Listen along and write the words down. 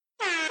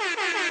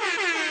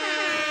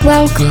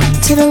Welcome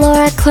to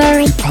the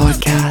CLERY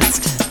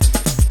podcast.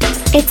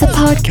 It's a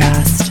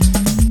podcast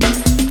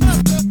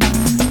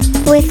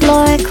with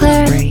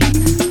CLERY.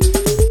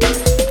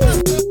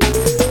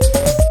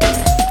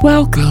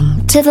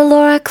 Welcome to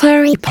the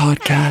CLERY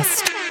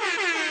podcast.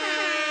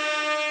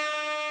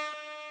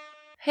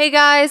 Hey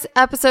guys,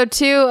 episode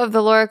 2 of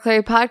the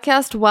CLERY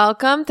podcast.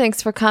 Welcome.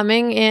 Thanks for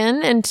coming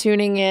in and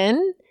tuning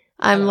in.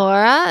 I'm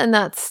Laura and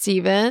that's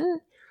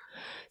Steven.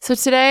 So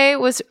today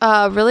was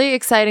a really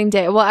exciting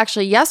day. Well,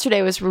 actually,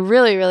 yesterday was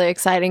really, really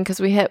exciting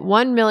because we hit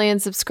 1 million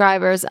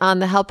subscribers on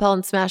the Help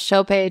Helen Smash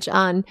show page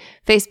on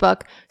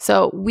Facebook.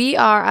 So we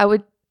are, I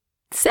would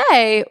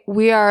say,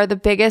 we are the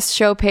biggest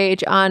show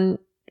page on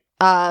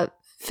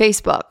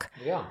Facebook.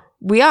 Yeah.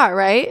 We are,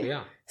 right?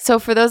 Yeah. So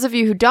for those of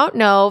you who don't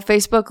know,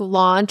 Facebook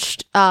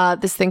launched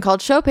this thing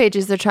called show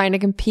pages. They're trying to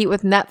compete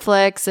with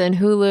Netflix and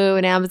Hulu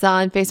and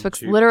Amazon.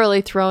 Facebook's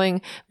literally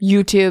throwing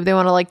YouTube. They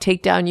want to take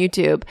take down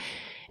YouTube.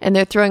 And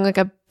they're throwing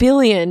 $1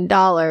 billion.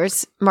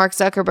 Mark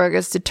Zuckerberg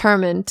is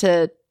determined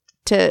to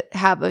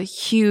have a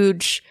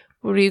huge,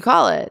 what do you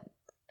call it?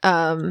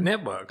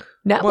 Network.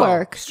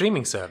 Well,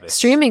 streaming service.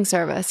 Streaming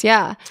service,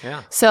 yeah.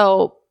 Yeah.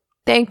 So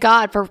thank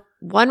God, for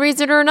one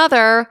reason or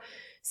another,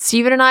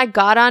 Steven and I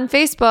got on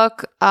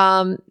Facebook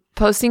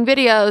posting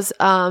videos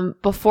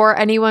before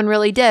anyone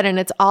really did. And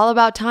it's all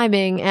about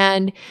timing.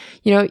 And,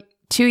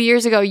 2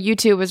 years ago,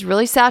 YouTube was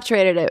really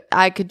saturated.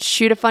 I could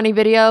shoot a funny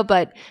video,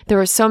 but there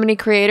were so many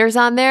creators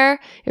on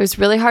there. It was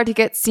really hard to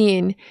get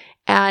seen.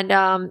 And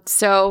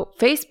so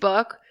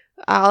Facebook,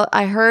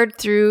 I heard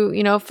through,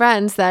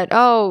 friends that,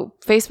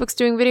 Facebook's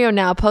doing video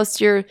now. Post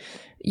your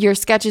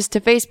sketches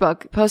to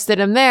Facebook. Posted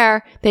them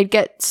there. They'd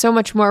get so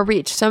much more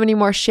reach, so many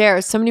more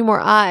shares, so many more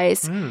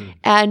eyes.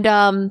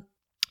 And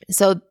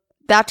so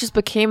that just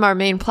became our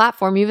main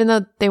platform. Even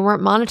though they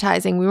weren't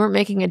monetizing, we weren't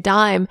making a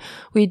dime.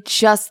 We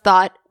just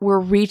thought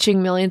we're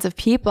reaching millions of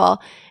people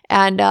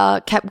and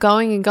kept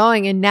going and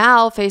going. And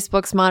now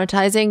Facebook's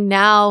monetizing.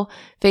 Now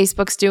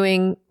Facebook's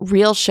doing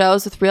real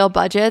shows with real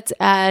budgets.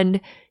 And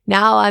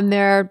now I'm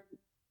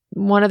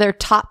one of their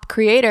top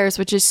creators,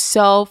 which is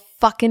so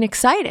fucking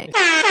exciting.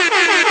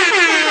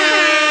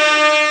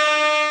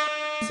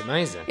 It's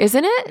amazing.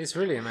 Isn't it? It's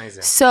really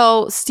amazing.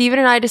 So Steven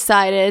and I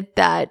decided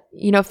that,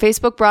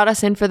 Facebook brought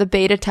us in for the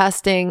beta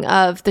testing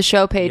of the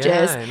show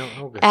pages. Yeah, in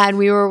August. And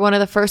we were one of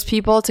the first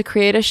people to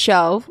create a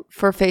show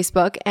for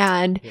Facebook.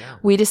 And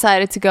we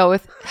decided to go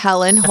with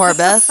Helen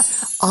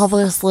Horbeth.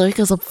 Obviously,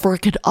 because I'm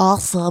freaking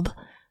awesome.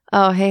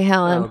 Oh, hey,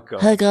 Helen. Oh,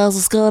 God. Hey guys,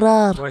 what's going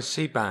on? Why is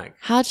she back?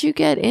 How'd you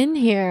get in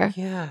here?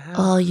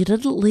 Yeah. You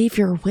didn't leave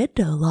your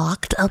window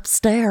locked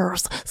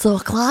upstairs, so I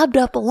climbed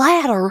up a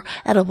ladder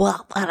and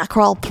I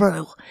crawled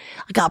through.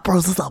 I got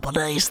bruises on my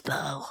knees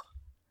though.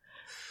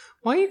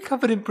 Why are you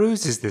covered in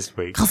bruises this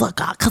week? Cause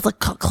I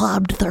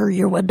climbed through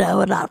your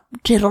window and I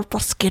tickled my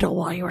skin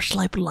while you were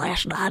sleeping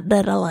last night. And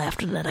then I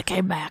left and then I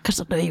came back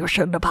because I knew you were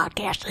shooting a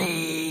podcast.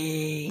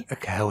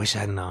 Okay, I wish I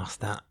hadn't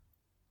asked that.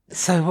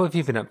 So, what have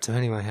you been up to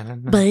anyway,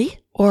 Helen? Me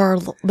or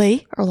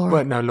Laura?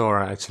 Well, no,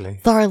 Laura, actually.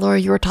 Sorry, Laura,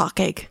 you were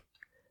talking.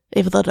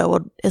 Even though no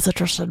one is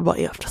interested in what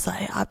you have to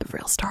say, I'm the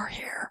real star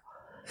here.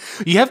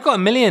 You have got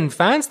 1 million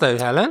fans, though,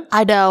 Helen.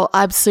 I know.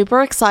 I'm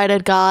super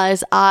excited,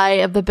 guys. I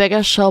am the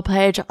biggest show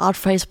page on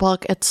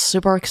Facebook. It's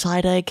super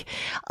exciting.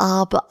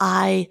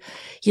 I,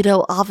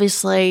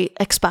 obviously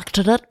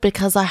expected it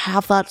because I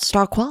have that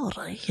star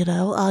quality,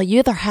 You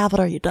either have it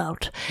or you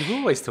don't. You're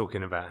always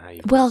talking about how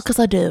you... Well, because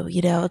I do,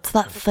 it's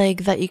that thing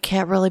that you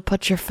can't really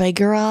put your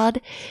finger on.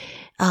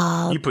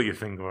 You put your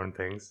finger on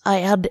things. I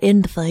add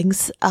in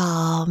things.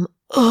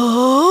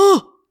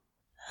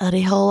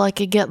 Any hole I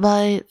can get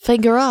my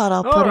finger on,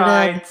 I'll put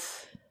it in.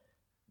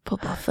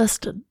 Put my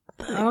fist in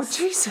things. Oh,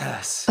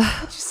 Jesus. Did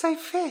you say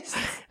fist?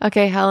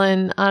 Okay,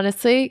 Helen,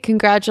 honestly,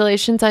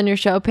 congratulations on your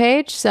show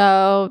page.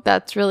 So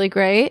that's really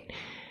great.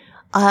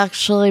 I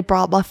actually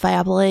brought my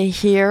family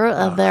here,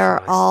 and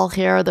they're all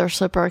here. They're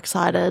super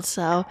excited,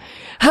 so.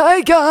 Hi,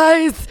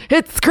 guys.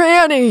 It's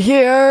Granny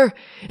here.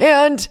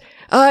 And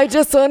I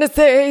just want to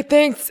say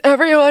thanks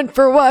everyone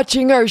for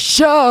watching our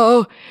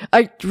show.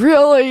 I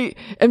really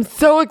am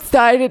so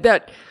excited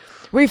that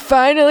we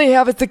finally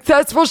have a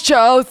successful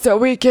show so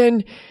we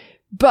can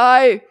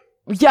buy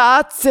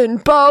yachts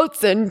and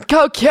boats and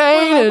cocaine.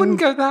 Well, I wouldn't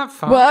go that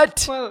far.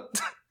 What? Well,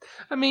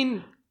 I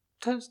mean,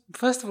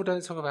 first of all,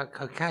 don't talk about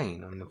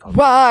cocaine on the podcast.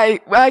 Why?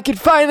 I can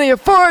finally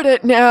afford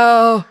it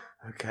now.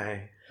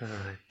 Okay, all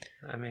right.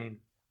 I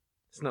mean,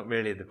 it's not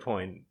really the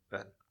point,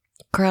 but...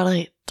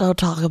 Granny, don't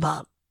talk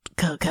about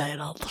cocaine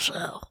on the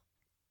show.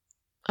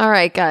 All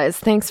right, guys.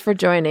 Thanks for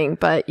joining,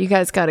 but you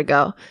guys got to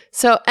go.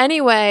 So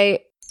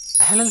anyway...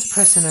 Helen's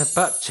pressing her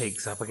butt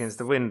cheeks up against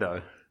the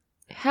window.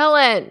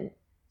 Helen!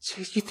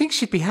 Jeez, you think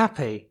she'd be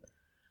happy?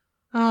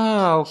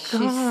 Oh,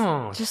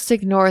 God. Just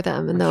ignore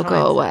them and they'll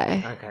go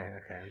away. Okay,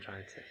 I'm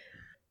trying to.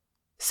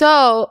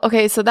 So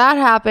that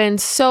happened.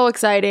 So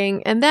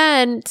exciting. And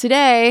then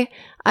today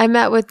I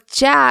met with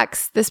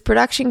Jax, this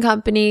production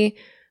company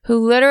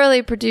who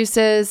literally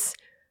produces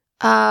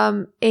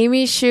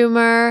Amy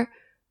Schumer,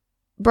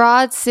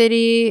 Broad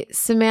City,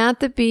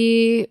 Samantha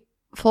Bee,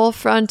 Full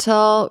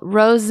Frontal,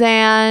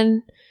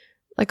 Roseanne,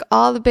 like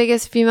all the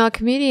biggest female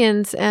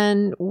comedians.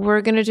 And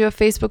we're going to do a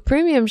Facebook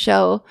Premium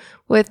show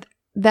with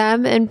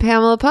them and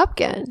Pamela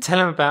Pupkin. Tell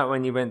them about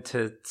when you went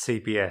to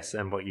CBS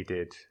and what you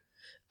did.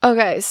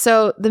 Okay,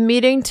 so the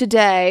meeting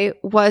today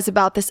was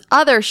about this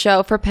other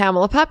show for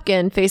Pamela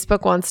Pupkin.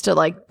 Facebook wants to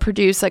like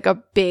produce like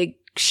a big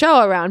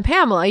show around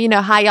Pamela. You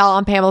know, hi y'all,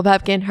 I'm Pamela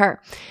Pupkin, her.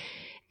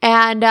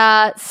 And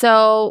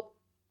so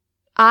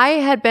I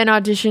had been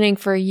auditioning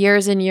for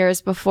years and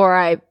years before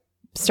I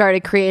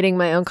started creating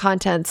my own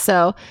content.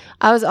 So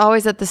I was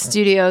always at the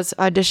studios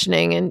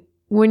auditioning. And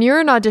when you're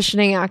an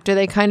auditioning actor,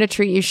 they kind of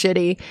treat you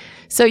shitty.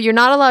 So you're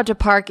not allowed to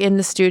park in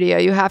the studio.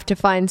 You have to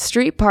find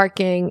street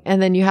parking,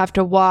 and then you have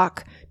to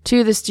walk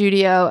to the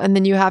studio, and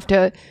then you have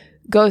to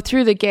go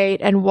through the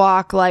gate and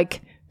walk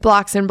like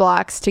blocks and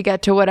blocks to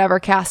get to whatever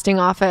casting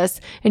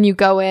office. And you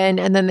go in,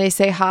 and then they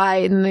say hi,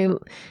 and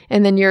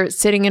then you're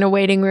sitting in a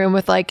waiting room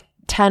with like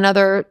 10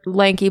 other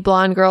lanky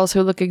blonde girls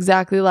who look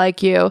exactly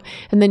like you.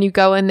 And then you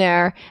go in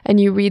there and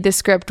you read the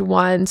script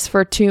once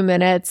for 2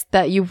 minutes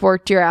that you've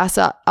worked your ass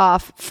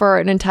off for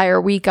an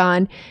entire week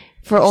on,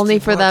 for only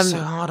for them. So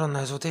hard on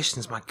those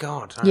auditions, my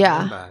God. I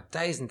remember.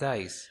 Days and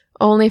days.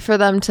 Only for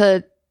them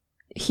to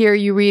hear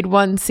you read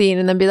one scene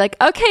and then be like,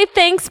 okay,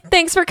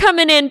 thanks for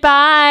coming in,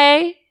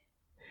 bye.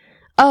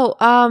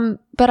 Oh,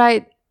 but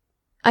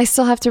I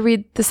still have to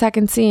read the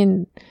second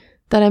scene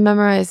that I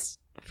memorized.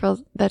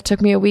 That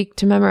took me a week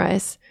to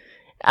memorize.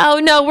 Oh,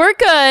 no, we're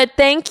good.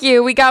 Thank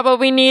you. We got what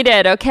we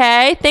needed,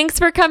 okay? Thanks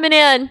for coming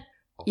in.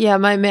 Yeah,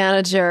 my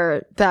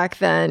manager back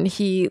then,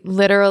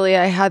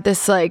 I had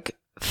this like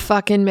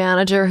fucking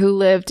manager who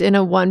lived in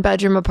a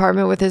 1-bedroom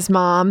apartment with his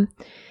mom.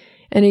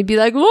 And he'd be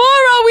like,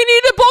 Laura, we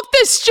need to book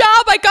this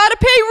job. I gotta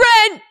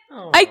pay rent.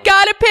 I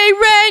gotta pay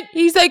rent.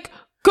 He's like,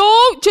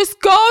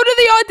 just go to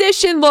the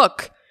audition.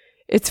 Look,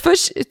 it's for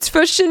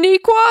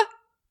Shaniqua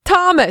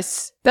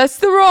Thomas. That's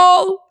the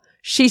role.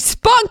 She's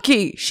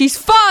spunky. She's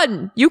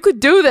fun. You could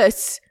do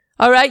this.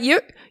 All right.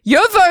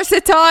 You're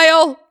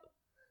versatile.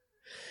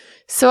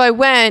 So I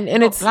went,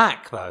 and it's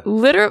black though.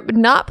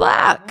 Not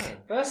black.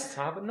 No,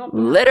 versatile, but not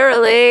black.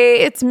 Literally,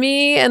 it's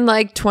me and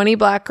like 20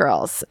 black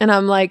girls. And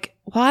I'm like,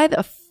 why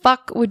the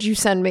fuck would you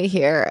send me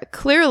here?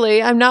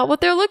 Clearly, I'm not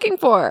what they're looking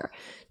for.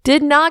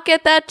 Did not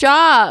get that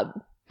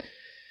job.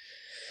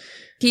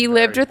 He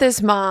lived with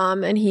his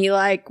mom, and he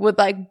like would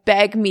like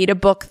beg me to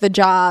book the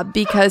job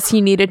because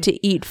he needed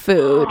to eat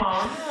food.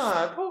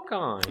 Oh, no, poor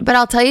guy. But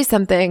I'll tell you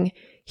something.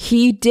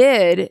 He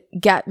did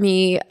get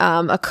me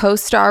a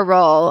co-star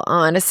role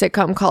on a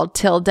sitcom called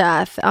Till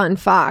Death on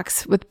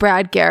Fox with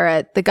Brad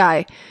Garrett, the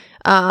guy.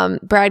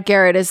 Brad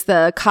Garrett is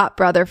the cop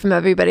brother from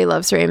Everybody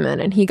Loves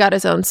Raymond, and he got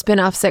his own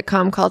spin-off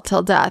sitcom called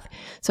Till Death.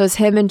 So it's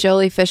him and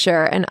Jolie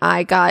Fisher, and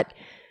I got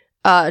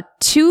a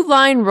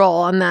 2-line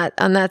role on that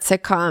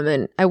sitcom,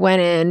 and I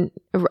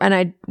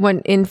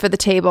went in for the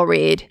table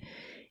read,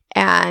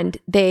 and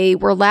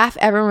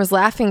everyone was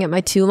laughing at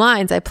my 2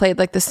 lines. I played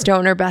like the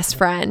stoner best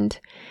friend,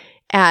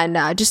 and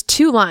just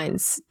 2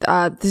 lines,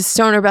 the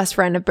stoner best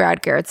friend of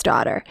Brad Garrett's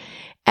daughter.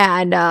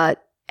 And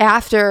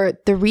after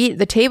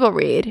the table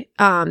read,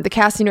 the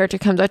casting director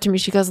comes up to me.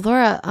 She goes,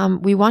 Laura,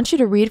 we want you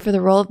to read for the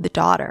role of the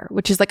daughter,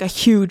 which is like a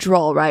huge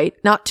role, right?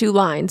 Not 2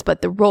 lines,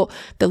 but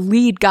the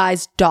lead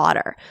guy's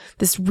daughter,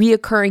 this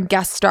reoccurring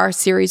guest star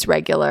series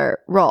regular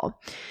role.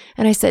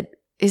 And I said,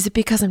 is it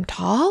because I'm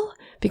tall?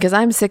 Because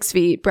I'm 6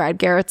 feet, Brad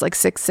Garrett's like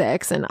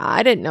 6'6", and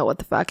I didn't know what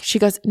the fuck. She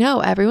goes,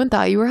 no, everyone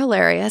thought you were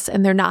hilarious,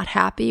 and they're not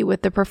happy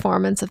with the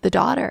performance of the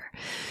daughter.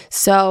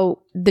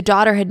 So the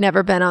daughter had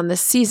never been on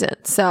this season.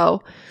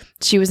 So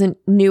she was a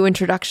new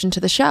introduction to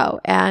the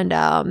show.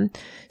 And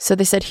so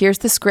they said, here's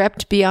the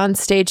script, be on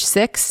stage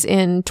 6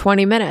 in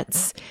 20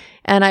 minutes.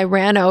 And I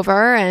ran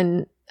over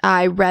and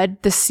I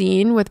read the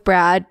scene with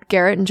Brad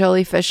Garrett and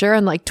Jolie Fisher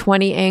and like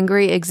 20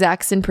 angry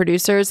execs and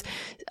producers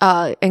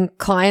and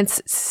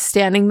clients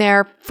standing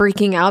there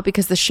freaking out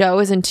because the show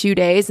is in 2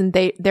 days and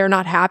they're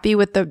not happy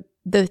with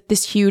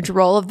this huge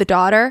role of the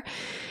daughter.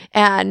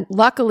 And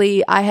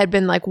luckily I had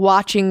been like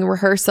watching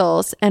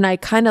rehearsals and I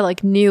kind of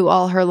like knew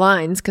all her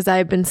lines because I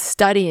had been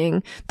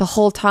studying the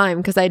whole time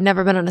because I'd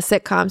never been on a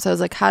sitcom. So I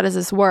was like, how does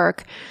this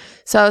work?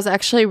 So I was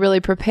actually really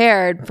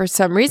prepared. For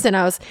some reason,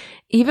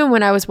 even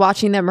when I was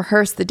watching them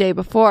rehearse the day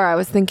before, I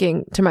was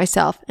thinking to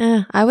myself,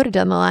 I would have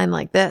done the line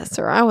like this,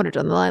 or I would have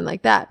done the line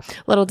like that.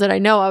 Little did I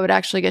know I would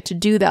actually get to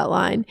do that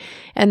line.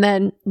 And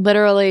then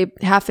literally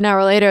half an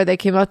hour later, they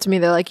came up to me.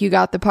 They're like, you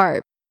got the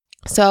part.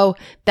 So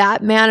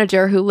that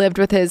manager who lived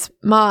with his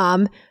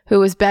mom, who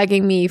was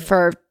begging me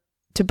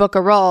to book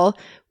a role,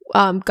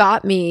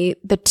 got me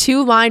the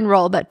 2-line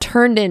role that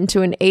turned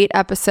into an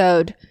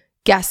 8-episode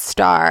guest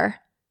star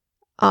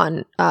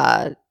on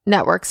a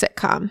network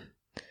sitcom.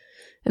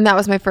 And that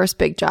was my first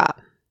big job.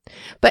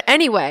 But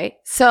anyway,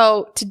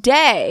 so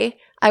today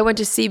I went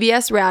to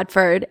CBS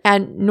Radford,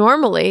 and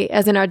normally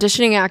as an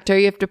auditioning actor,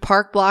 you have to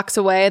park blocks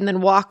away and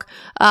then walk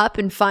up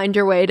and find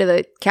your way to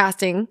the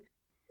casting.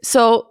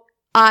 So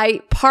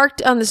I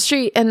parked on the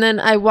street and then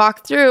I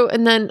walked through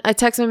and then I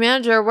text my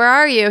manager, where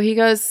are you? He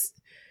goes,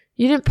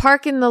 you didn't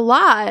park in the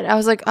lot. I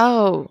was like,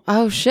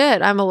 oh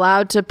shit. I'm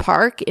allowed to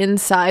park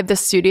inside the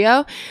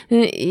studio.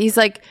 And he's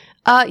like,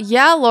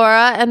 yeah,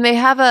 Laura. And they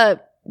have a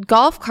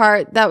golf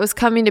cart that was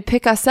coming to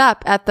pick us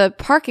up at the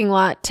parking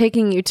lot,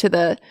 taking you to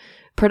the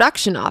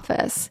production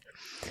office.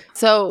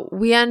 So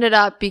we ended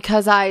up,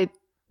 because I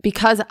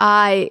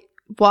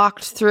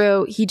walked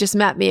through, he just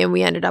met me and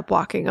we ended up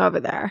walking over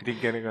there.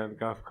 Didn't get to go in the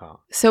golf cart.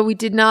 So we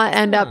did not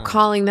end up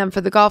calling them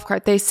for the golf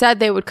cart. They said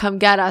they would come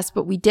get us,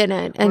 but we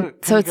didn't. And Well,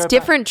 so it's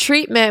different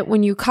treatment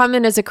when you come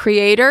in as a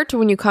creator to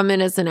when you come in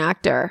as an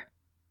actor.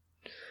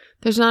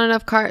 There's not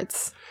enough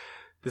carts.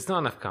 There's not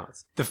enough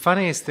cards. The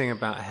funniest thing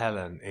about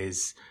Helen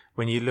is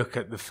when you look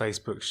at the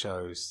Facebook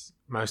shows,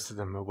 most of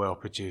them are well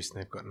produced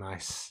and they've got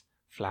nice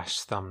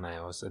flash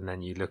thumbnails. And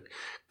then you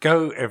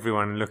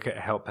everyone look at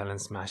Help Helen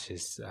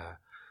Smash's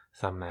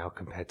thumbnail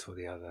compared to all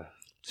the other.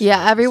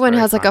 Yeah, everyone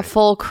has like a funny.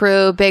 full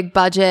crew, big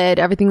budget,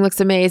 everything looks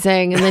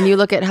amazing. And then you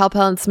look at Help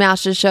Helen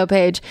Smash's show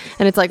page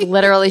and it's like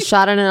literally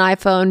shot on an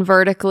iPhone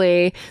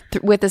vertically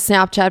with a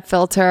Snapchat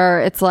filter.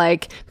 It's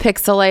like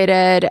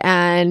pixelated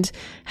and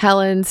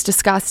Helen's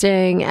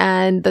disgusting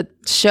and the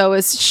show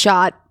is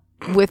shot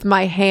with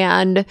my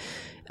hand.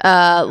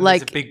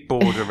 There's a big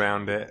board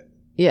around it.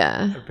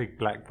 Yeah. A big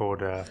black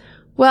border.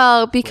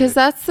 Well, because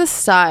that's the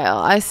style.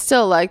 I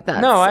still like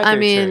that. No, I do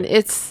mean, too.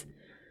 it's,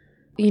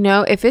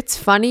 if it's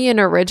funny and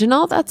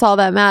original, that's all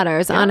that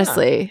matters,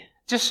 honestly.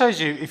 Just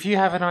shows you, if you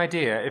have an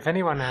idea, if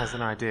anyone has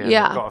an idea,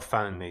 Yeah. they've got a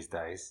phone these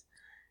days.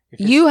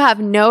 You have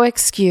no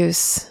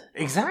excuse.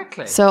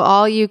 Exactly. So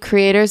all you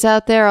creators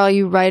out there, all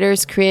you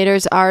writers,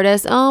 creators,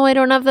 artists, oh, I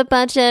don't have the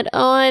budget.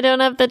 Oh, I don't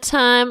have the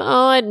time.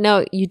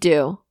 No, you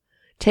do.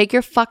 Take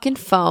your fucking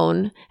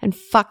phone and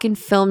fucking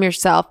film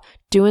yourself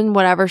doing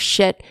whatever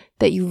shit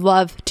that you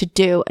love to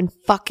do and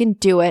fucking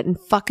do it and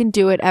fucking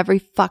do it every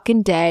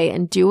fucking day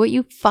and do what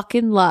you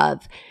fucking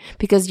love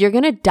because you're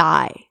gonna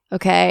die,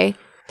 okay?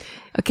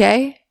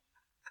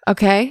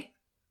 Okay?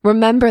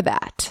 Remember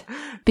that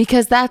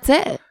because that's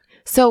it.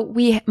 So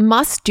we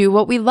must do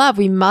what we love.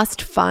 We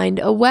must find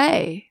a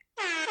way.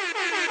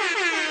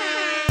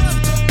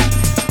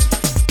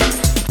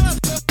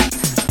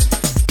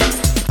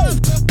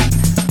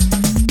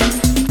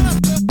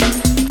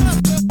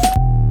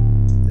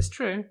 It's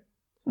true.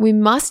 We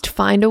must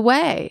find a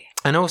way.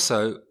 And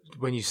also,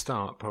 when you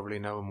start, probably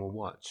no one will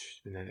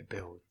watch, and then it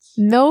builds.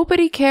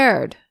 Nobody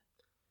cared.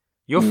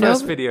 Your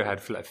first video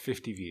had like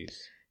 50 views.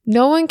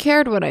 No one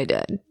cared what I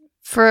did.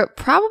 For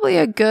probably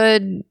a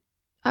good,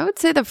 I would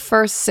say the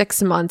first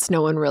 6 months,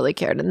 no one really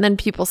cared. And then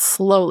people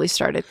slowly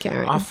started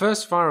caring. Our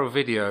first viral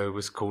video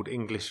was called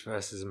English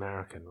versus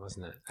American,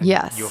 wasn't it? And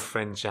Yes. Your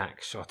friend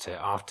Jack shot it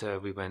after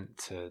we went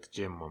to the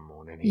gym one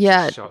morning. He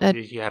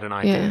had an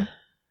idea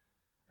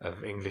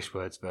of English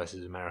words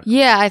versus American.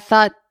 Yeah, I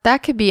thought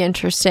that could be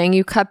interesting.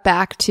 You cut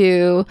back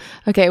to,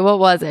 okay, what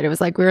was it? It was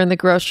like we were in the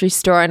grocery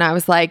store and I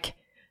was like,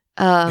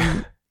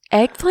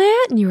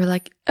 eggplant? And you were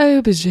like,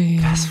 aubergine.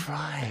 That's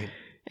right.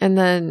 And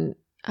then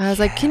I was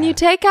like, can you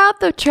take out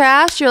the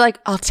trash? You're like,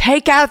 I'll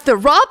take out the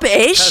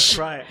rubbish. That's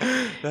right.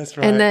 That's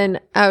right. And then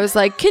I was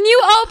like, can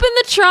you open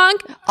the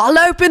trunk? I'll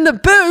open the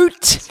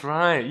boot. That's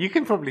right. You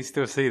can probably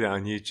still see that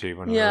on YouTube.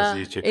 On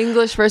YouTube.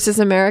 English versus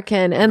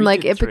American. And We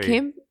like did it 3.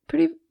 became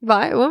pretty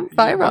viral.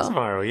 It was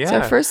viral, yeah. It's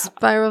our first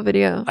viral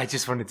video. I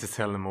just wanted to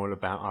tell them all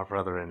about our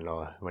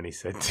brother-in-law when he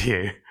said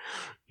to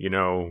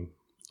you,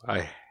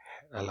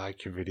 I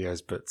like your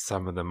videos, but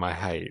some of them I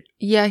hate.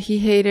 Yeah, he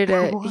hated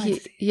it.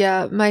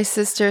 What? My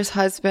sister's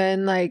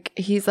husband, like,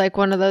 he's like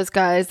one of those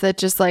guys that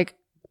just like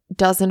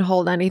doesn't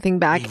hold anything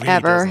back He really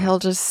ever. doesn't. He'll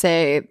just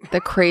say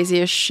the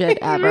craziest shit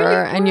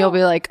ever. And you'll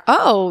be like,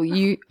 oh,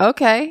 you,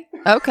 okay.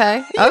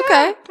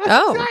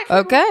 Oh,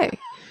 okay.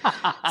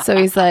 So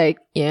he's like,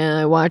 yeah,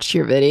 I watched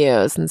your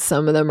videos and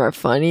some of them are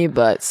funny,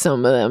 but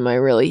some of them I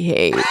really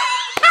hate.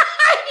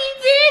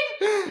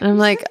 And I'm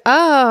like,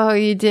 oh,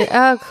 you did?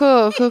 Oh,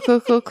 cool,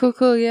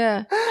 yeah.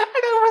 And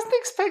I wasn't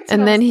expecting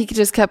And then he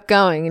just kept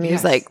going, and he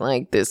was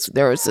like this.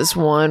 There was this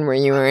one where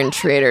you were in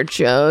Trader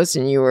Joe's,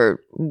 and you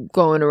were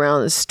going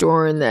around the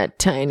store in that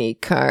tiny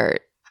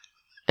cart.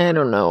 I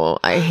don't know.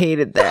 I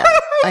hated that.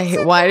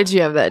 Why did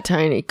you have that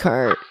tiny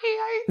cart?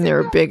 And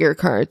there were bigger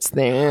carts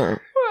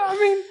there. Well, I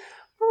mean,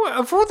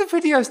 of all the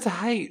videos to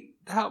hate,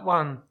 that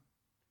one,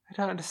 I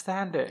don't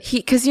understand it.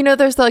 Because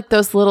there's like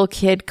those little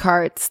kid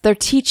carts. They're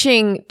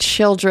teaching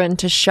children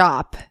to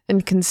shop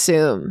and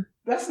consume.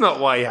 That's not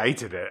why he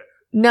hated it.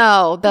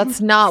 No,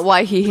 that's not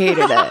why he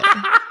hated it.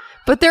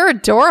 But they're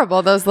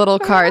adorable, those little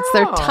carts.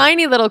 They're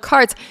tiny little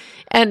carts.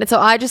 And so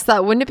I just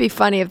thought, wouldn't it be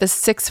funny if this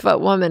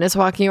 6-foot woman is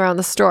walking around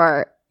the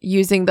store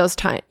using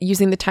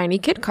the tiny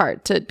kid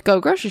cart to go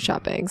grocery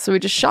shopping? So we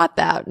just shot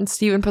that, and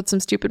Steven put some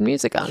stupid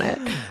music on it.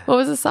 What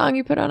was the song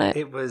you put on it?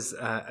 It was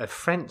a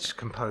French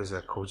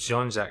composer called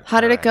Jean-Jacques.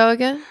 How did it go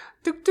again?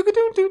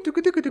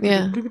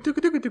 Yeah.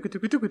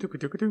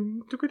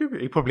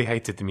 He probably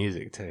hated the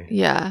music too.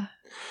 Yeah.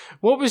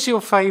 What are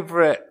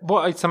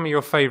some of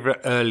your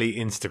favorite early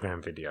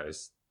Instagram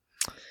videos?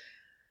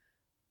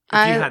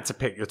 If you had to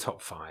pick your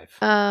top 5.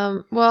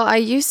 Well, I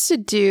used to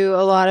do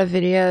a lot of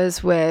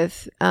videos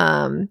with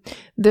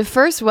the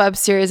first web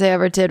series I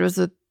ever did was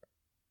with,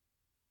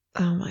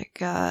 oh my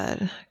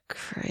God,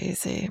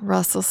 crazy,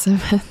 Russell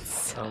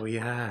Simmons. Oh,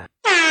 yeah.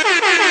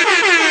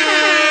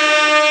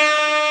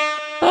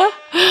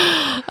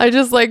 I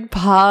just like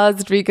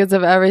paused because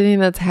of everything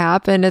that's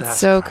happened. It's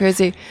so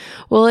crazy.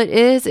 Well, it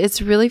is.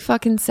 It's really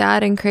fucking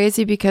sad and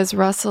crazy because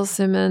Russell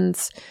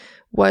Simmons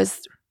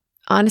was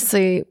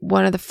honestly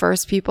one of the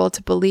first people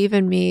to believe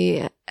in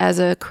me as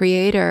a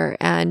creator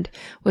and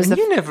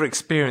you never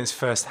experienced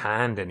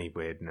firsthand any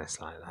weirdness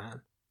like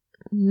that?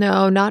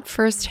 No, not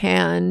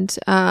firsthand.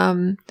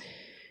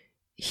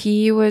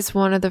 He was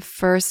one of the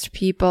first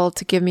people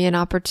to give me an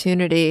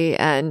opportunity,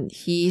 and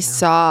he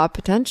saw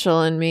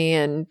potential in me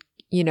and,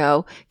 you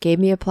know, gave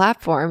me a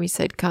platform. He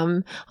said,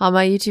 come on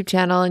my YouTube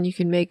channel and you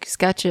can make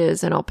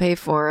sketches and I'll pay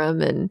for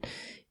them and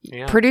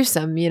produce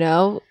them, you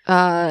know.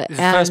 He's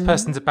the first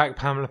person to back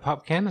Pamela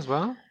Popkin as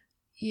well?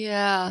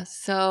 Yeah.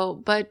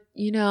 So, but,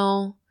 you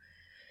know,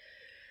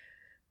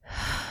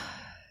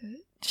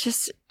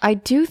 just, I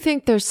do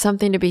think there's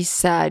something to be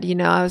said. You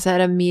know, I was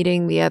at a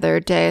meeting the other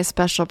day, a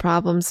special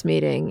problems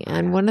meeting,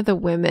 and one of the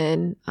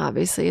women,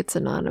 obviously it's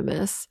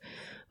anonymous,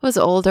 was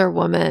an older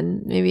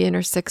woman, maybe in her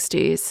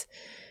 60s.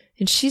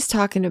 And she's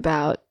talking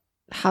about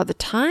how the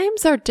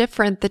times are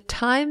different. The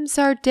times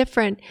are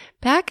different.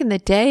 Back in the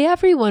day,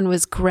 everyone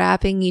was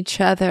grabbing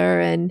each other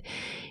and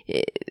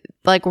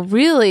like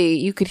really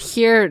you could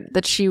hear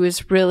that she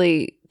was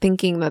really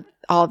thinking that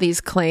all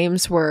these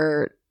claims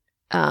were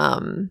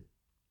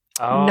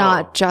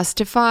not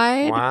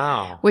justified.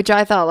 Wow. Which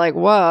I thought like,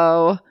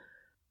 whoa,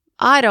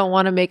 I don't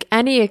want to make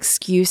any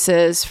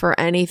excuses for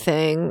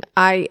anything.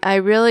 I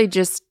really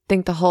just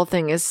think the whole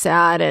thing is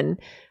sad, and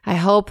I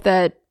hope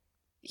that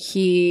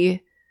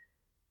he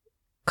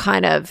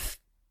kind of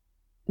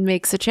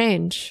makes a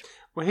change.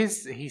 Well,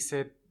 he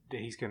said that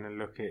he's going to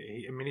look at.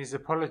 His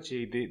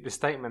apology, the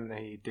statement that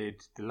he did,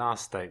 the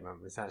last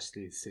statement was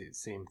actually it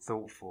seemed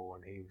thoughtful,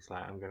 and he was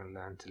like, "I'm going to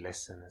learn to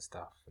listen and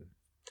stuff." And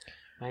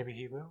maybe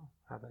he will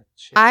have a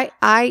shift.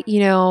 I,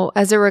 you know,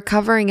 as a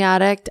recovering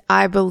addict,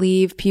 I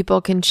believe people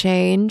can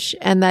change,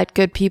 and that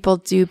good people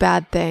do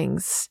bad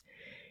things,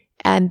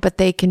 but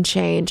they can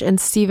change.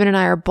 And Steven and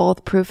I are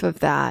both proof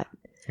of that.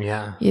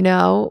 Yeah. You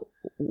know,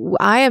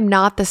 I am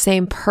not the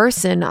same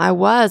person I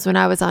was when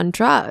I was on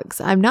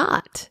drugs. I'm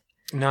not.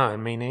 No,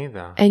 me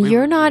neither. And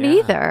you're not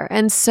either.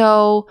 And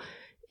so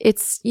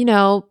it's, you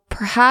know,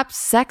 perhaps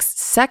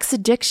sex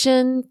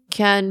addiction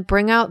can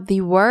bring out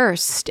the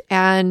worst,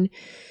 and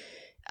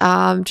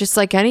just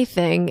like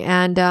anything.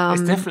 And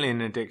it's definitely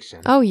an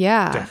addiction. Oh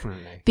yeah,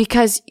 definitely.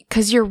 Because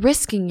you're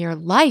risking your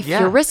life,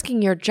 you're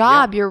risking your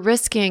job, you're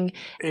risking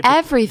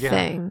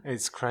everything. Yeah,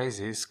 it's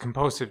crazy. It's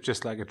compulsive,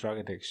 just like a drug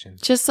addiction.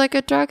 Just like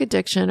a drug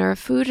addiction or a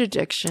food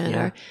addiction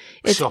or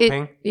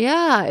shopping.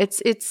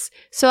 It's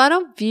so I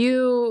don't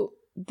view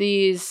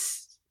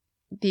these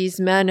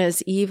men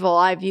as evil.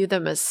 I view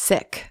them as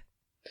sick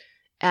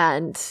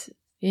and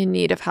in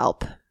need of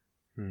help.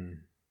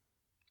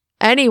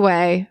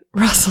 Anyway,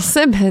 Russell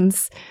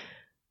Simmons,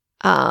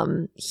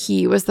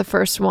 he was the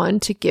first one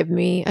to give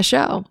me a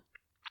show.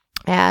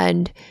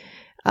 And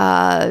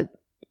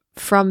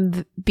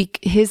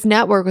his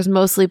network was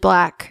mostly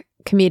black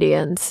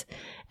comedians.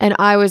 And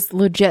I was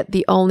legit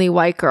the only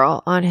white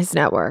girl on his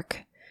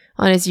network,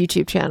 on his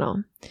YouTube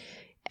channel.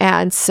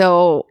 And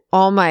so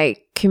all my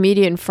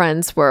comedian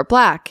friends were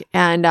black.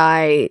 And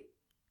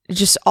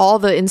all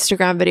the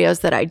Instagram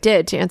videos that I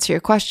did, to answer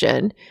your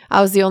question,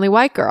 I was the only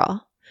white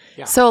girl.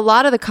 Yeah. So a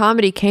lot of the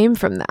comedy came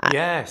from that.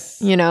 Yes.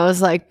 You know, it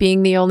was like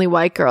being the only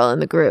white girl in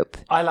the group.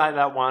 I like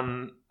that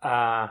one,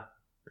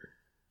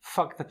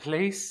 Fuck the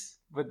Police,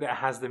 but that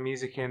has the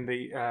music in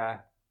the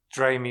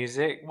Dre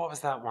music. What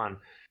was that one?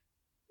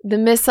 The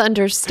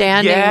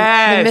misunderstanding.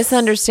 Yes. The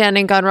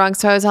misunderstanding gone wrong.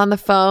 So I was on the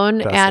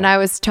phone I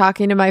was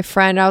talking to my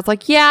friend. I was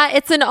like, yeah,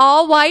 it's an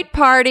all-white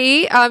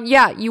party.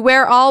 Yeah, you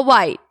wear all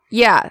white.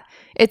 Yeah,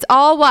 it's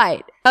all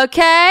white.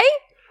 Okay?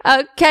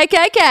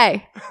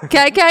 KKK.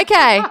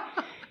 KKK.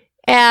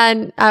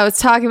 And I was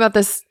talking about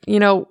this, you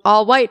know,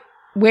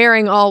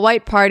 wearing all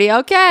white party.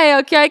 Okay,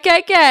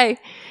 KKK.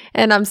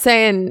 And I'm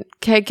saying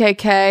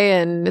KKK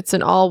and it's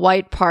an all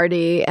white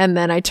party. And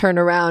then I turn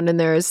around and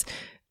there's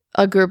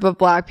a group of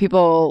black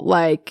people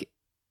like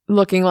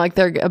looking like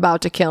they're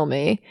about to kill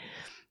me.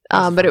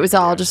 But it was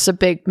all just a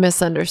big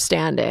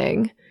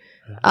misunderstanding,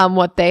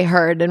 what they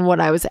heard and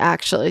what I was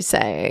actually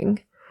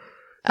saying.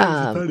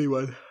 That's a funny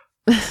one.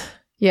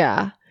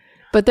 Yeah.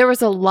 But there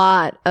was a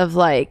lot of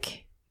like,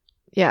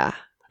 a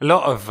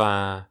lot of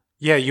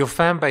your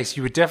fan base.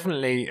 You were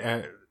definitely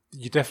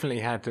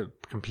had a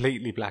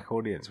completely black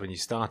audience when you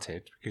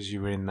started because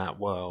you were in that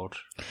world.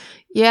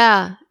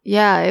 Yeah,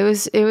 it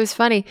was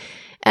funny,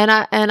 and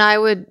I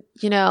would,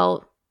 you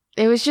know,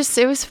 it was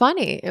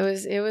funny.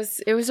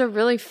 It was a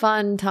really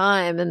fun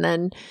time, and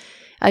then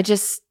I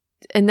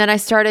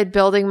started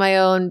building my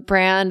own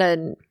brand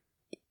and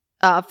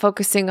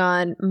focusing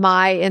on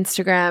my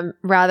Instagram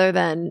rather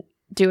than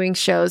doing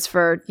shows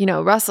for,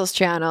 Russell's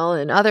channel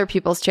and other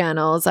people's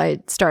channels, I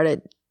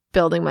started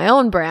building my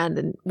own brand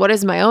and what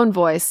does my own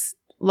voice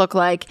look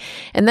like?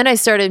 And then I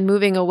started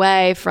moving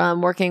away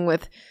from working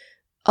with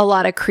a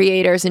lot of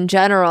creators in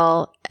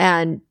general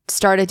and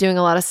started doing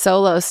a lot of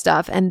solo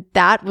stuff. And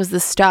that was the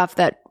stuff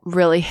that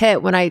really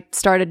hit when I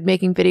started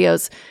making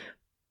videos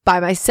by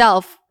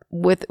myself,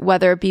 with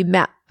whether it be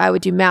I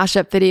would do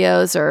mashup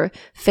videos or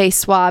face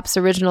swaps,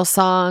 original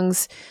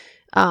songs.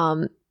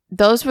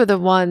 Those were the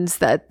ones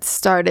that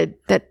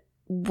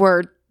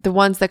were the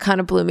ones that kind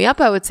of blew me up,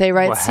 I would say,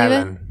 right, well, Steven?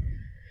 Helen.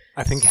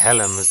 I think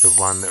Helen was the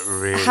one that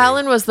really...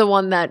 Helen was the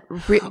one that...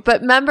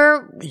 but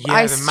remember,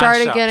 I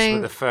started getting...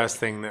 were the first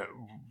thing that...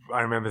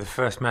 I remember the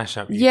first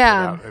mashup you put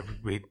out.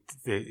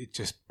 It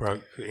just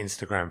broke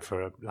Instagram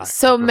for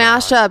So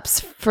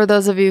mashups, for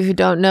those of you who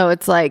don't know,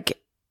 it's like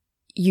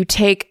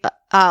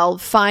I'll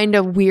find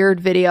a weird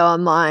video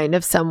online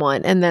of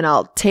someone and then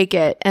I'll take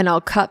it and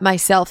I'll cut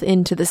myself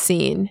into the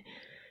scene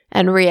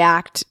and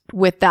react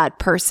with that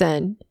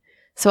person.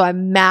 So I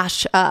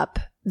mash up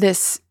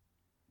this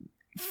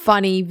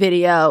funny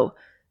video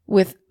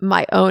with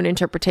my own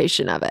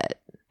interpretation of it.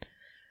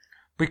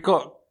 We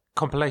got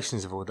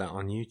compilations of all that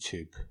on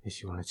YouTube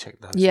if you want to check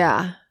those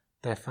out.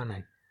 They're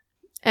funny.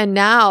 And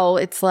now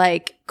it's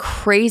like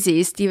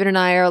crazy. Steven and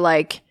I are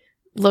like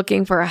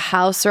looking for a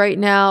house right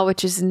now,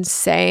 which is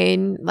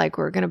insane. Like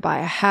we're going to buy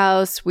a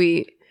house.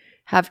 We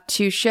have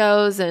 2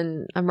 shows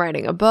and I'm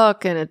writing a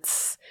book and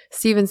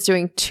Steven's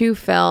doing 2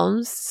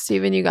 films.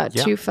 Steven, you got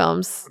 2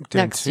 films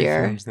next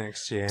year. Films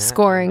next year.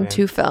 Scoring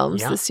 2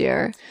 films this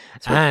year.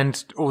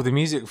 And all the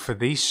music for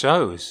these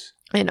shows.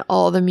 And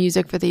all the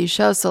music for these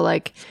shows. So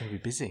like it's going to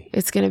be busy.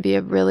 It's going to be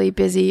a really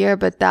busy year,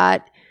 but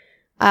that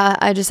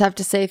I just have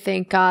to say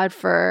thank God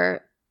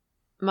for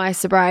my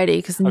sobriety,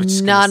 because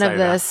none of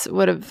this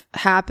would have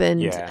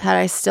happened had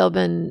I still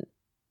been,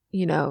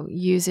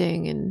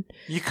 using and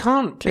you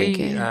can't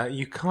drinking.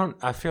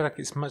 I feel like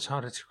it's much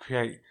harder to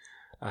create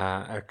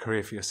a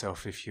career for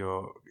yourself if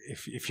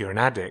you're an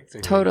addict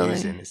and totally. You're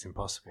using. It's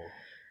impossible.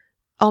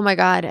 Oh my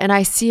God. And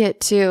I see it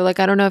too. Like,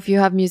 I don't know if you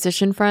have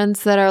musician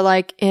friends that are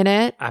like in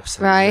it.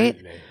 Absolutely.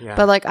 Right? Yeah.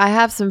 But like, I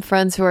have some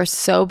friends who are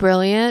so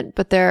brilliant,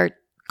 but they're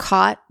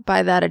caught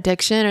by that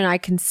addiction and I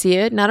can see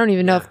it. And I don't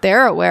even know if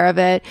they're aware of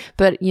it,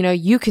 but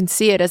you can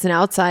see it as an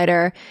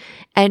outsider.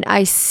 And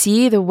I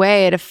see the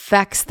way it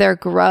affects their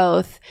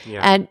growth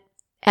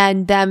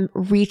and them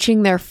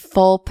reaching their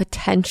full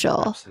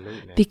potential.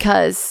 Absolutely.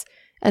 Because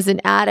as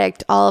an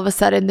addict, all of a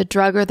sudden the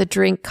drug or the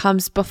drink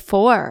comes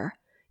before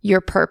your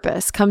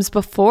purpose, comes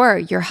before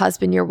your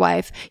husband, your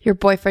wife, your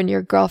boyfriend,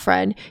 your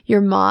girlfriend,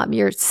 your mom,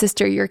 your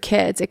sister, your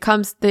kids.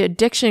 The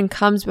addiction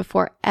comes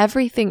before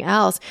everything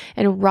else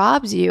and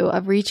robs you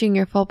of reaching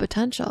your full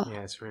potential.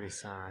 Yeah, it's really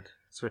sad.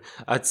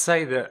 I'd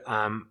say that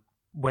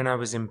when I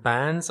was in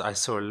bands, I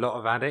saw a lot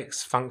of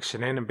addicts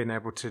functioning and being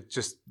able to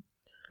just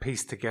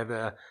piece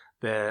together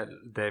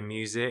their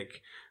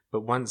music.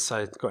 But once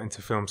I got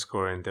into film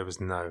scoring, there was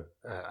no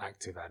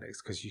active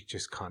addicts because you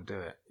just can't do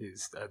it.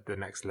 It's at the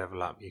next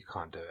level up. You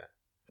can't do it.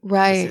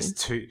 Right.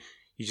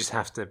 You just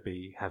have to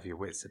have your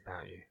wits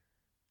about you.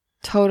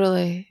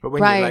 Totally. But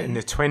when you're like in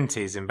the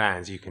 20s in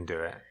bands, you can do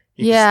it.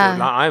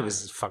 I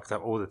was fucked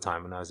up all the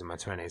time when I was in my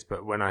 20s.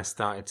 But when I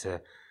started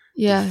to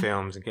do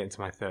films and get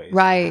into my 30s,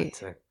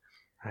 right.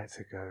 I had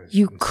to go.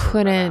 You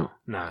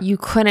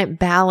couldn't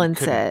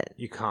balance it.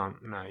 You can't.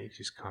 No, you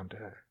just can't do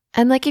it.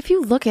 And like, if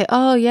you look at,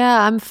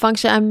 I'm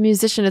a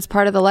musician, it's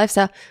part of the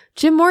lifestyle.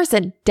 Jim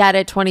Morrison, dead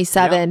at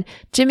 27. Yep.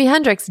 Jimi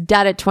Hendrix,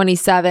 dead at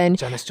 27.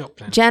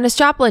 Janis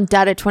Joplin,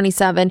 dead at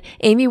 27.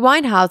 Amy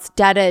Winehouse,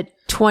 dead at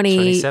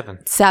 27.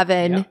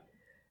 Yep.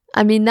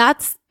 I mean,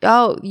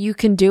 you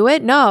can do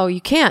it? No,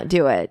 you can't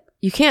do it.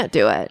 You can't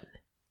do it.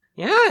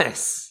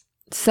 Yes.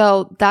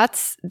 So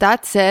that's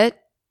it.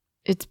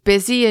 It's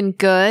busy and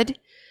good.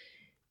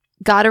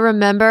 Got to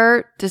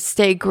remember to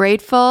stay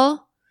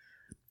grateful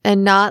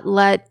and not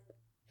let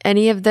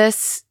any of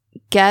this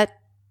get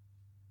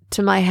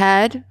to my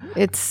head.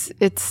 It's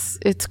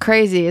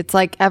crazy. It's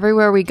like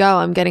everywhere we go,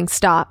 I'm getting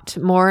stopped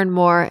more and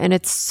more. And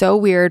it's so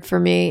weird for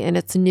me. And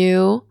it's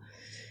new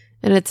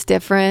and it's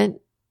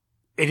different.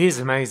 It is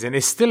amazing.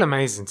 It's still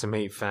amazing to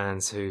meet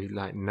fans who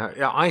know.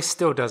 I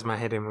still does my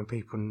head in when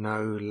people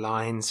know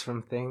lines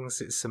from things.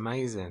 It's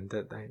amazing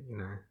that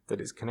that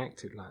it's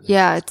connected like this.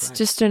 Yeah, it's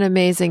just an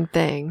amazing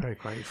thing. Very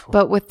grateful.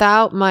 But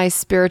without my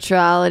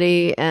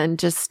spirituality and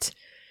just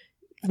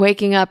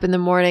waking up in the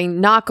morning,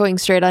 not going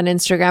straight on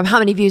Instagram. How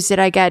many views did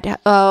I get?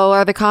 Oh,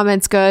 are the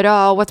comments good?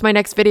 Oh, what's my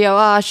next video?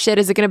 Oh, shit,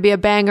 is it going to be a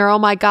banger? Oh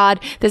my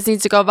God, this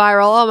needs to go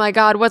viral. Oh my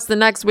God, what's the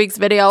next week's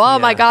video? Oh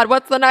my God,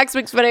 what's the next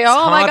week's video?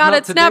 Oh my God,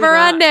 it's never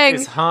ending.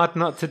 It's hard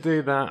not to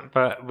do that.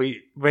 But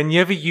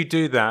whenever you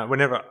do that,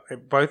 whenever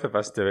both of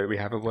us do it, we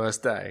have a worse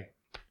day.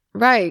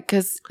 Right,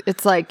 because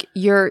it's like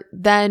you're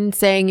then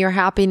saying your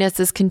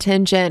happiness is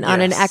contingent on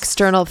an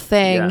external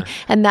thing,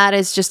 and that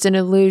is just an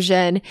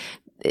illusion.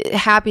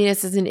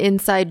 Happiness is an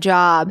inside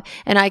job,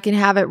 and I can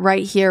have it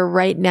right here,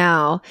 right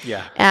now.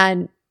 Yeah.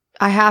 And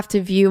I have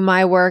to view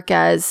my work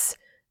as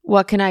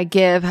what can I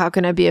give? How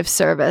can I be of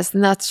service?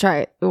 And that's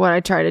what I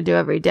try to do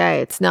every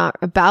day. It's not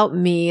about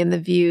me and the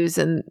views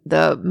and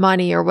the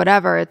money or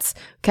whatever. It's,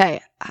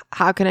 okay,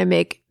 how can I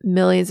make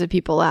millions of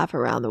people laugh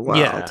around the world?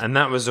 Yeah, and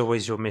that was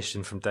always your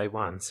mission from day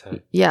one. So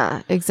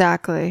yeah,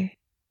 exactly.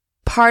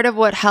 Part of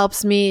what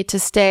helps me to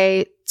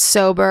stay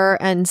sober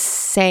and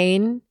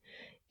sane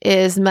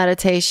is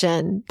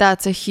meditation.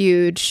 That's a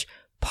huge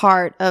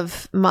part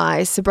of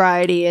my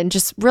sobriety and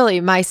just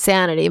really my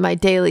sanity, my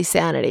daily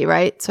sanity,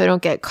 right? So I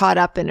don't get caught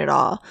up in it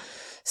all.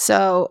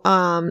 So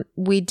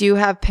we do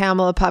have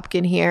Pamela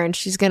Pupkin here, and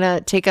she's going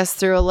to take us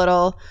through a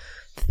little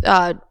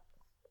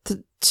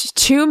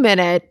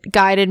 2-minute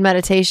guided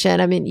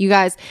meditation. I mean, you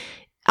guys,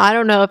 I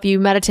don't know if you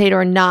meditate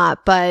or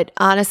not, but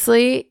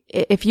honestly,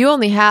 if you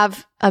only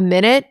have a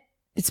minute,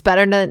 it's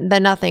better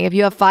than nothing. If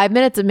you have 5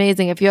 minutes,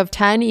 amazing. If you have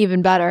 10,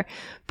 even better.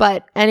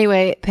 But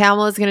anyway,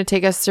 Pamela's going to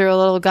take us through a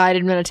little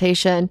guided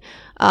meditation.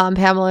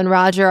 Pamela and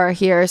Roger are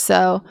here,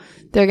 so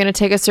they're going to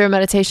take us through a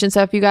meditation.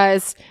 So if you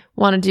guys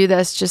want to do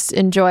this, just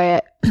enjoy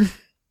it.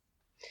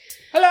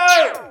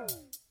 hello.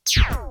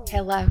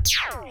 Hello.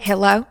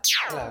 Hello.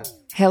 Hello.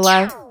 Hello.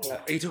 Are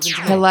you talking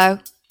to me? Hello.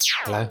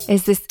 Hello.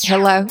 Is this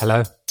hello?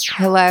 Hello.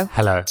 Hello.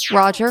 Hello.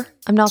 Roger,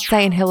 I'm not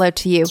saying hello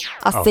to you.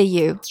 I'll see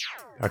you.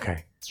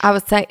 Okay. I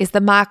was saying, is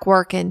the mic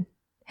working?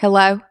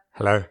 Hello?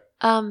 Hello.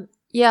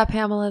 Yeah,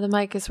 Pamela, the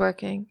mic is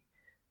working.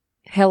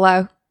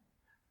 Hello?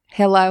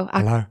 Hello?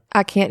 Hello.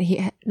 I can't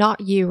hear.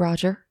 Not you,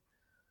 Roger.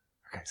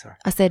 Okay, sorry.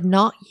 I said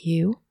not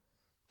you.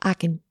 I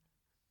can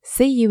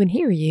see you and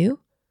hear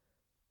you.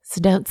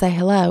 So don't say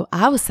hello.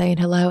 I was saying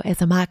hello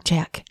as a mic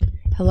check.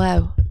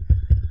 Hello?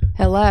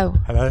 Hello?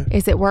 Hello.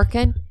 Is it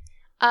working?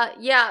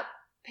 Yeah,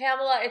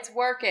 Pamela, it's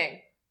working.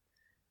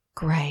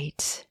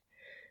 Great.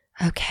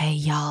 Okay,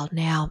 y'all.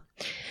 Now,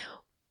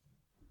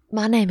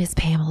 my name is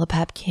Pamela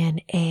Pupkin,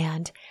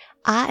 and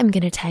I am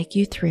going to take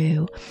you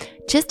through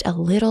just a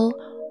little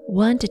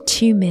 1 to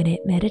 2 minute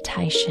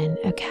meditation,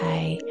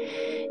 okay?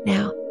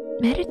 Now,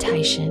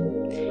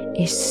 meditation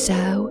is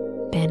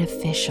so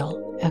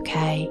beneficial,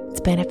 okay?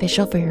 It's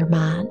beneficial for your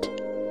mind,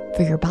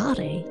 for your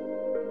body,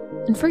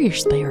 and for your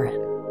spirit,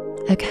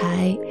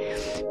 okay?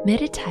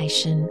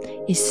 Meditation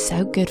is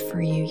so good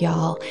for you,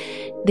 y'all.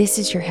 This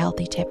is your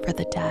healthy tip for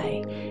the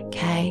day,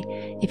 okay?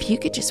 If you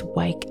could just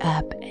wake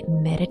up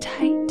and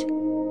meditate,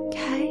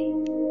 okay?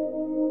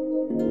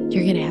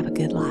 You're going to have a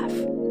good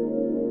life,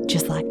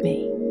 just like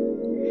me.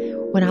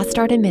 When I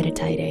started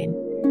meditating,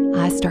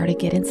 I started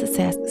getting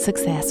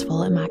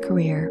successful in my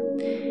career.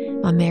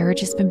 My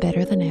marriage has been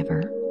better than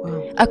ever.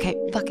 Wow. Okay,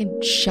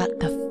 fucking shut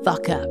the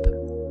fuck up.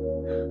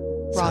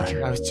 Roger,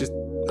 Sorry, I was just...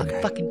 Okay.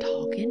 I'm fucking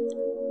talking,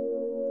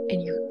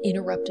 and you're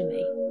interrupting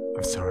me.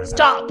 I'm sorry.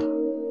 Stop!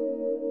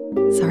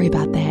 Sorry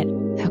about that.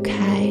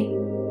 Okay.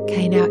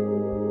 Okay, now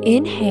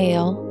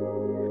inhale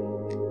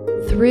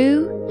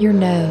through your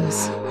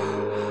nose.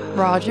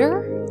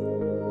 Roger?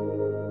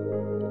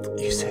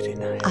 You said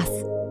inhale.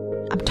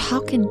 I'm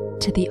talking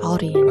to the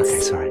audience. Okay,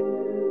 sorry.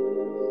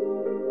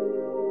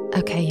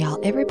 Okay, y'all,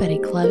 everybody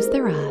close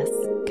their eyes,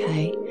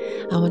 okay?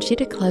 I want you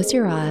to close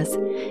your eyes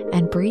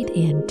and breathe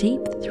in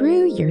deep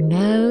through your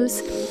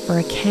nose for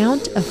a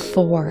count of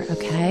 4,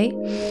 okay?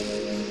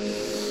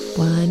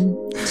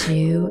 1,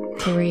 2,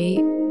 3.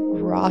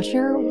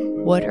 Roger,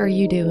 what are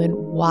you doing?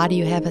 Why do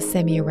you have a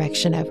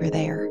semi-erection over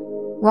there?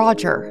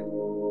 Roger.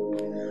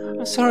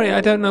 I'm sorry,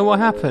 I don't know what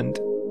happened.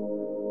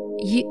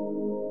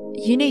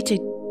 You need to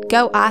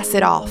go ice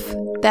it off.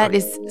 That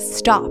is,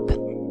 stop.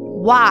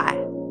 Why?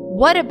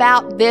 What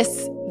about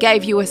this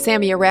gave you a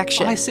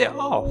semi-erection? Ice it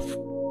off.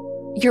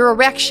 Your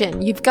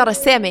erection, you've got a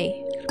semi.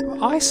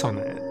 Put ice on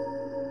it.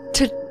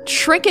 To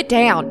shrink it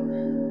down.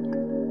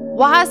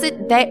 Why is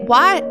it that?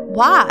 Why?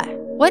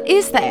 What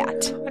is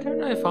that? I don't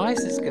know if ice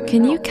is going to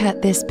Can you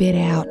cut this bit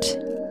out,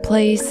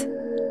 please?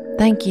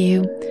 Thank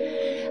you.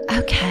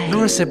 Okay.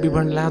 Laura said we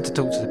weren't allowed to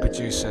talk to the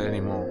producer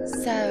anymore.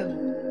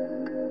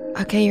 So,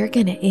 okay, you're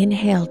going to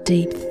inhale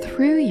deep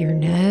through your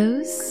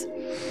nose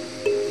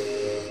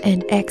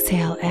and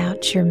exhale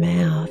out your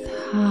mouth.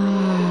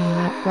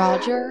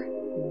 Roger,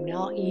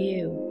 not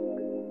you.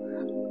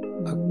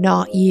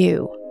 Not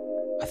you.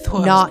 I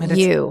thought Not I was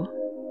you.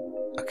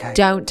 Okay.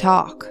 Don't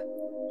talk.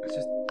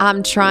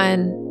 I'm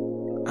trying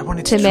I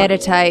wanted to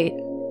meditate.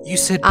 You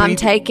said I'm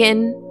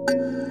taking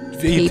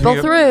people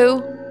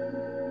through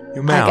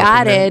your mouth. a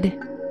guided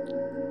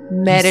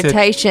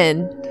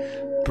meditation,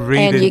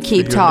 and you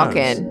keep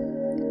talking.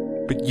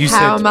 But you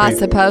How said am I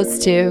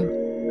supposed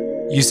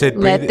to You said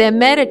let them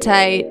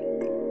meditate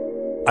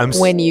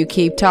when you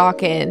keep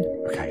talking?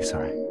 Okay,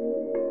 sorry.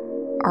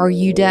 Are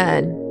you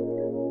done?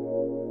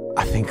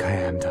 I think I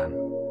am done.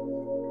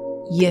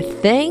 You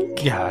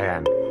think? Yeah, I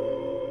am.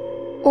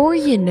 Or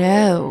you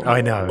know?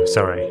 I know,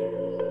 sorry.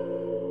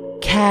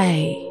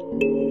 Okay.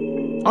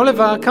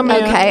 Oliver, come here.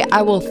 Okay,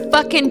 I will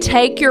fucking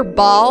take your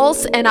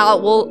balls and I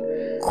will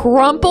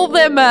crumple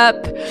them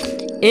up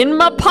in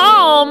my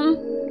palm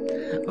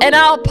and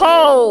I'll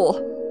pull.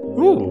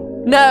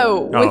 Ooh.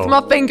 No, with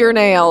my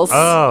fingernails.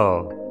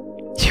 Oh.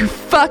 You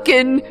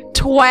fucking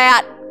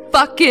twat,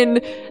 fucking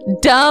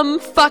dumb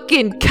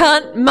fucking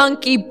cunt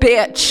monkey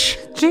bitch.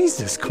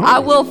 Jesus Christ. I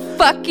will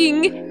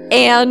fucking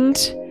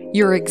end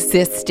your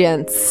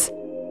existence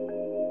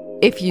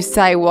if you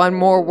say one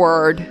more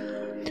word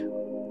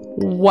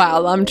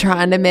while I'm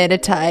trying to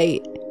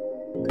meditate.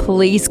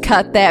 Please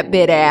cut that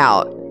bit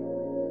out.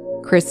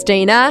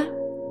 Christina,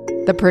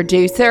 the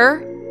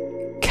producer,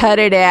 cut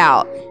it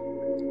out.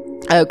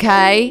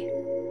 Okay?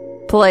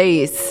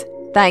 Please.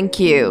 Thank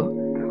you.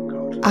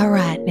 All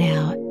right,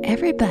 now,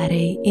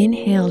 everybody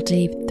inhale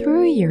deep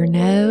through your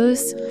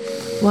nose.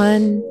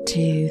 1,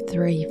 2,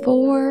 3,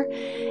 4.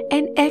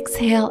 And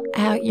exhale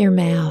out your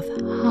mouth.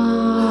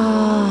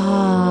 Ah,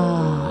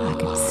 I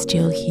can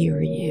still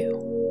hear you.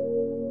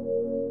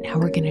 Now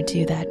we're going to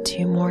do that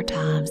 2 more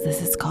times.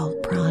 This is called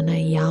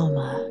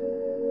pranayama.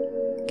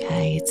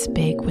 Okay, it's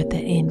big with the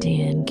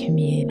Indian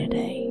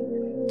community,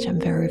 which I'm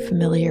very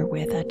familiar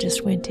with. I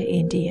just went to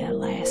India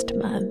last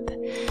month.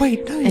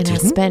 Wait, no, you and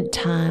didn't. I spent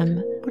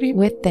time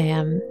with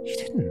them You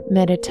didn't.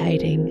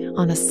 meditating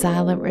on a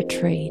silent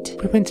retreat.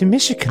 We went to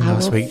Michigan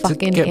last week to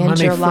fucking get end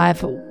money your from...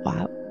 life.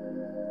 Wow.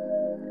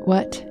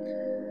 What?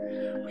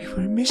 We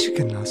were in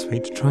Michigan last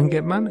week to try and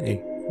get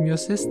money from your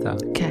sister.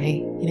 Okay,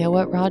 you know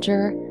what,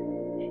 Roger?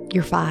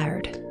 You're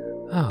fired.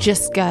 Oh.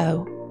 Just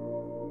go.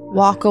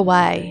 Walk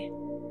away.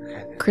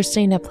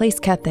 Christina, please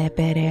cut that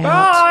bit out.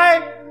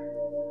 Bye!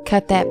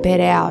 Cut that bit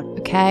out,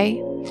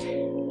 okay?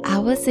 I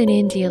was in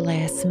India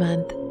last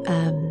month.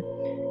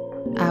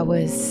 I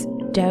was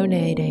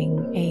donating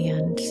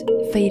and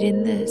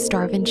feeding the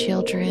starving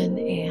children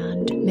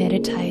and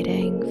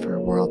meditating for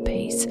world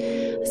peace.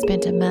 I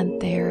spent a month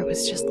there. It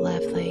was just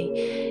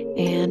lovely.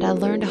 And I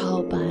learned a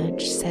whole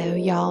bunch. So,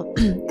 y'all,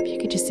 if you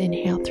could just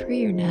inhale through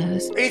your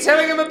nose. Are you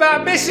telling him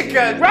about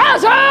Michigan?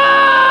 Roger!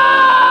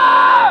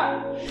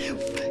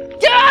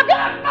 Yeah, I'm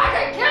gonna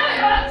fucking kill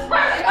you! I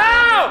swear to God!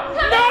 Ow!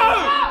 No!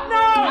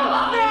 No!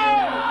 No!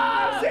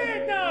 I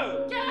said no!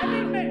 I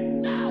didn't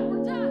mean... No,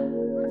 we're done.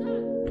 We're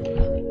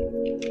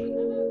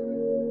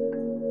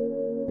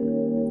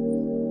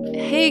done.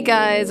 Hey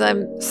guys,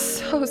 I'm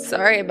so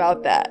sorry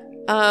about that.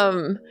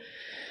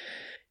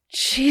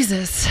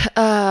 Jesus.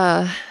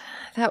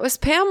 That was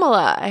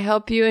Pamela. I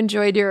hope you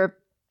enjoyed your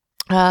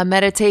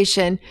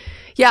meditation.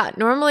 Yeah,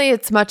 normally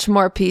it's much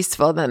more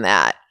peaceful than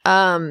that.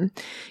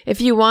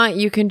 If you want,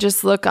 you can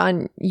just look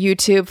on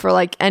YouTube for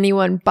like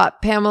anyone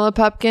but Pamela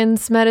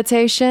Pupkin's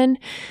meditation,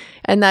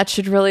 and that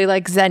should really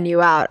like zen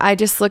you out. I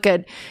just look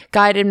at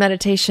guided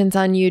meditations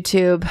on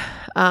YouTube,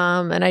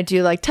 and I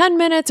do like 10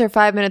 minutes or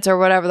 5 minutes or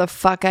whatever the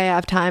fuck I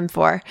have time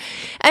for.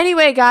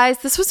 Anyway, guys,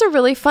 this was a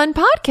really fun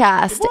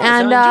podcast.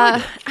 And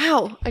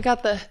ow, I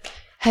got the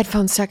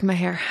headphones stuck in my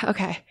hair.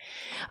 Okay.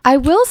 I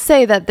will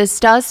say that this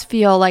does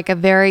feel like a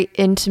very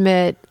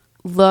intimate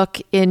look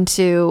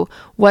into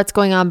what's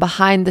going on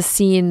behind the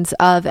scenes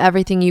of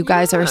everything you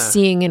guys are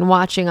seeing and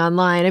watching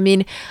online. I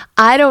mean,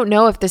 I don't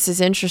know if this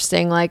is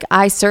interesting. Like,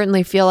 I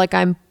certainly feel like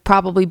I'm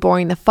probably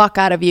boring the fuck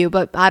out of you,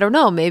 but I don't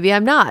know. Maybe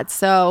I'm not.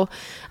 So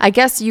I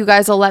guess you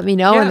guys will let me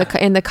know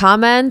in the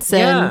comments.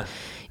 And,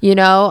 you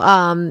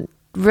know,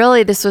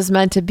 really this was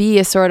meant to be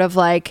a sort of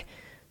like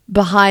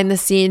behind the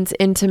scenes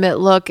intimate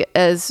look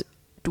as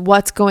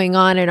what's going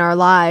on in our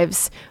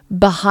lives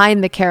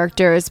behind the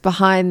characters,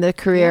 behind the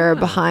career,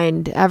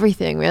 behind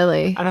everything,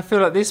 really. And I feel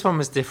like this one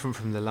was different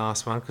from the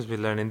last one because we're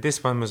learning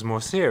this one was more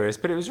serious,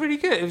 but it was really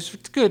good. It was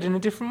good in a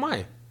different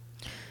way.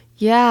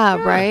 Yeah,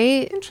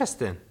 right?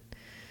 Interesting.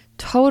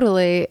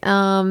 Totally.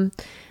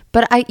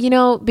 But I, you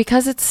know,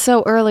 because it's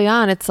so early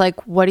on, it's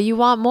like, what do you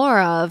want more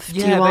of? Do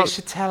you want they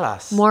should tell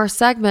us. more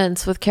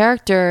segments with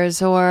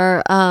characters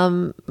or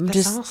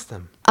Let's ask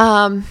them.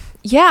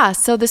 Yeah,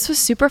 so this was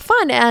super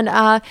fun. And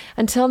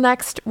until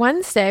next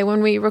Wednesday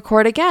when we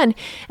record again.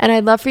 And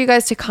I'd love for you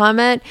guys to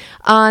comment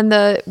on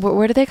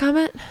where do they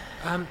comment?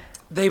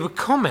 They would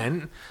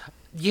comment,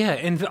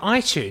 in the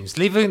iTunes.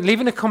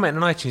 Leaving a comment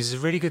on iTunes is a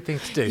really good thing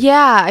to do.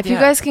 Yeah, if you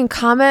guys can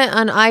comment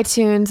on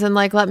iTunes and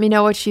like let me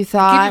know what you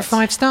thought. Give it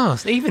 5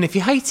 stars, even if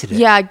you hated it.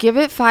 Yeah, give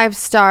it 5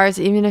 stars,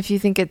 even if you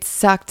think it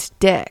sucked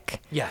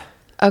dick. Yeah.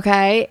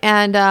 Okay,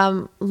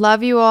 and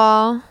love you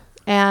all.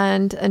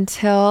 And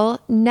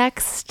until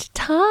next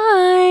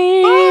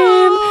time,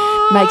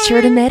 make sure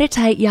to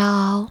meditate,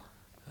 y'all.